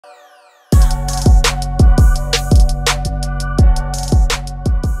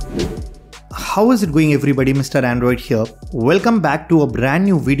How is it going everybody, Mr. Android here. Welcome back to a brand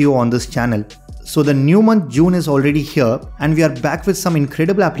new video on this channel. So the new month June is already here and we are back with some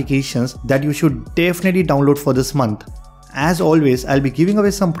incredible applications that you should definitely download for this month. As always, I'll be giving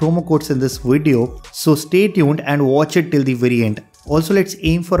away some promo codes in this video, so stay tuned and watch it till the very end. Also, let's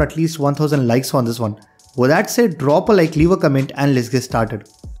aim for at least 1000 likes on this one. With that said, drop a like, leave a comment and let's get started.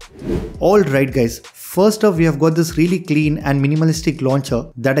 Alright guys, first up we have got this really clean and minimalistic launcher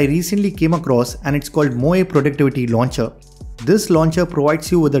that I recently came across, and it's called Moe Productivity Launcher. This launcher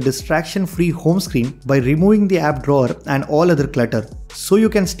provides you with a distraction-free home screen by removing the app drawer and all other clutter, so you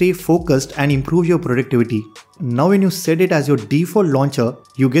can stay focused and improve your productivity. Now when you set it as your default launcher,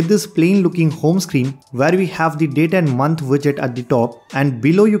 you get this plain looking home screen where we have the date and month widget at the top, and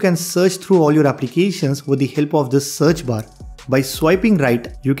below you can search through all your applications with the help of this search bar. By swiping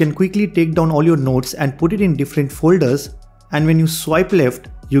right, you can quickly take down all your notes and put it in different folders, and when you swipe left,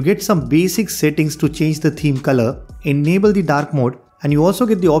 you get some basic settings to change the theme color, enable the dark mode, and you also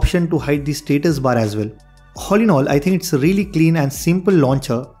get the option to hide the status bar as well. All in all, I think it's a really clean and simple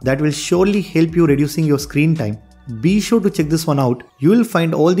launcher that will surely help you reducing your screen time. Be sure to check this one out. You will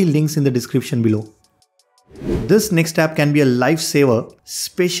find all the links in the description below. This next app can be a lifesaver,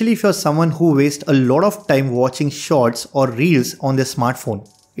 especially if you're someone who wastes a lot of time watching shorts or reels on their smartphone.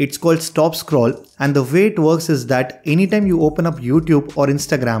 It's called Stop Scroll, and the way it works is that anytime you open up YouTube or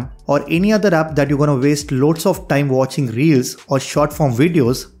Instagram or any other app that you're gonna waste loads of time watching reels or short form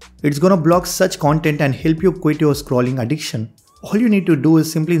videos, it's gonna block such content and help you quit your scrolling addiction. All you need to do is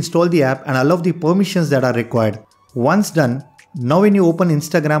simply install the app and allow the permissions that are required. Once done, now when you open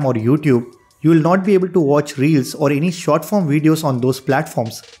Instagram or YouTube, you will not be able to watch reels or any short form videos on those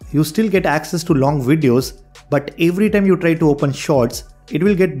platforms. You still get access to long videos, but every time you try to open shorts, it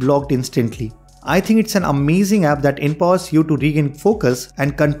will get blocked instantly. I think it's an amazing app that empowers you to regain focus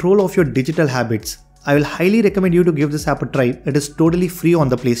and control of your digital habits. I will highly recommend you to give this app a try. It is totally free on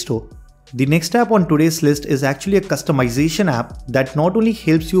the Play Store. The next app on today's list is actually a customization app that not only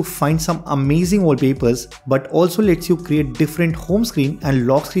helps you find some amazing wallpapers, but also lets you create different home screen and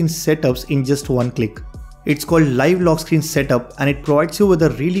lock screen setups in just one click. It's called Live Lock Screen Setup, and it provides you with a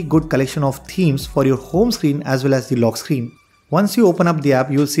really good collection of themes for your home screen as well as the lock screen. Once you open up the app,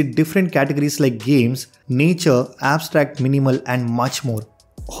 you will see different categories like games, nature, abstract, minimal and much more.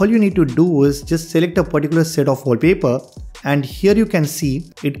 All you need to do is just select a particular set of wallpaper, and here you can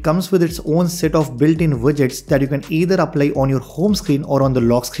see it comes with its own set of built-in widgets that you can either apply on your home screen or on the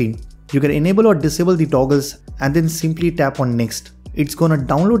lock screen. You can enable or disable the toggles and then simply tap on next. It's gonna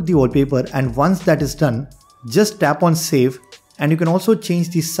download the wallpaper, and once that is done, just tap on save, and you can also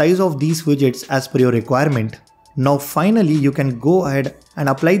change the size of these widgets as per your requirement. Now finally you can go ahead and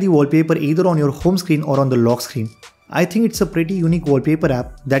apply the wallpaper either on your home screen or on the lock screen. I think it's a pretty unique wallpaper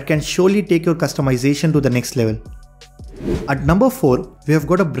app that can surely take your customization to the next level. At number 4, we have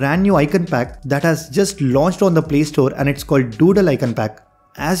got a brand new icon pack that has just launched on the Play Store, and it's called Doodle Icon Pack.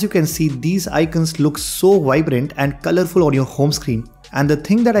 As you can see, these icons look so vibrant and colorful on your home screen. And the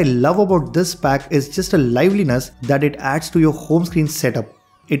thing that I love about this pack is just a liveliness that it adds to your home screen setup.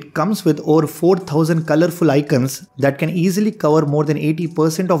 It comes with over 4000 colorful icons that can easily cover more than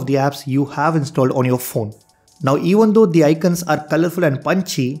 80% of the apps you have installed on your phone. Now even though the icons are colorful and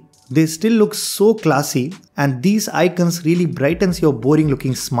punchy, they still look so classy, and these icons really brightens your boring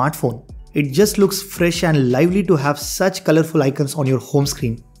looking smartphone. It just looks fresh and lively to have such colorful icons on your home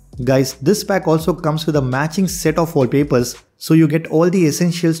screen. Guys, this pack also comes with a matching set of wallpapers, so you get all the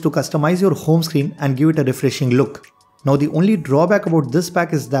essentials to customize your home screen and give it a refreshing look. Now the only drawback about this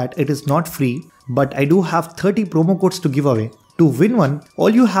pack is that it is not free, but I do have 30 promo codes to give away. To win one, all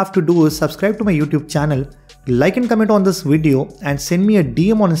you have to do is subscribe to my YouTube channel, like and comment on this video, and send me a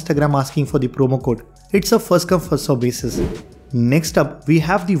DM on Instagram asking for the promo code. It's a first come first serve basis. Next up, we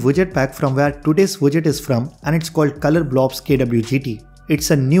have the widget pack from where today's widget is from, and it's called Color Blobs KWGT.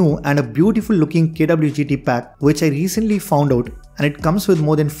 It's a new and a beautiful looking KWGT pack which I recently found out, and it comes with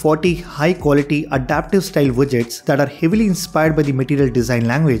more than 40 high quality adaptive style widgets that are heavily inspired by the material design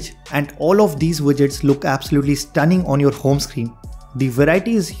language, and all of these widgets look absolutely stunning on your home screen. The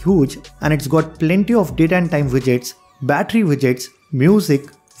variety is huge, and it's got plenty of date and time widgets, battery widgets, music,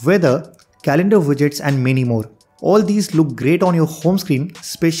 weather, calendar widgets and many more. All these look great on your home screen,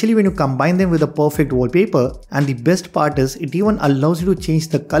 especially when you combine them with a perfect wallpaper, and the best part is it even allows you to change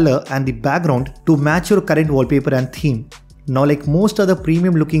the color and the background to match your current wallpaper and theme. Now like most other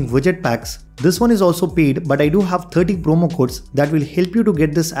premium looking widget packs, this one is also paid, but I do have 30 promo codes that will help you to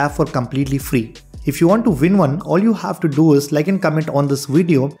get this app for completely free. If you want to win one, all you have to do is like and comment on this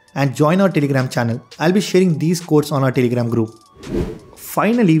video and join our Telegram channel. I'll be sharing these codes on our Telegram group.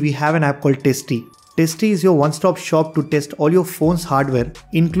 finally, we have an app called Testy. Testy is your one-stop shop to test all your phone's hardware,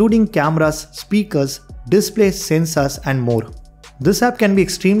 including cameras, speakers, displays, sensors, and more. This app can be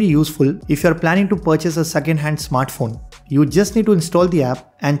extremely useful if you are planning to purchase a second-hand smartphone. You just need to install the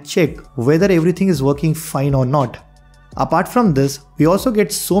app and check whether everything is working fine or not. Apart from this, we also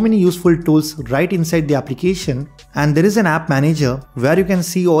get so many useful tools right inside the application, and there is an app manager where you can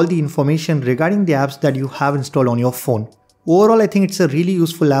see all the information regarding the apps that you have installed on your phone. Overall, I think it's a really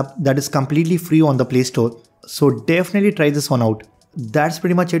useful app that is completely free on the Play Store, so definitely try this one out. That's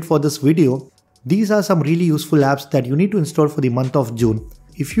pretty much it for this video. These are some really useful apps that you need to install for the month of June.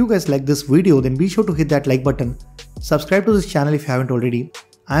 If you guys like this video, then be sure to hit that like button. Subscribe to this channel if you haven't already.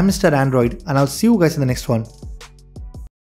 I'm Mr. Android, and I'll see you guys in the next one.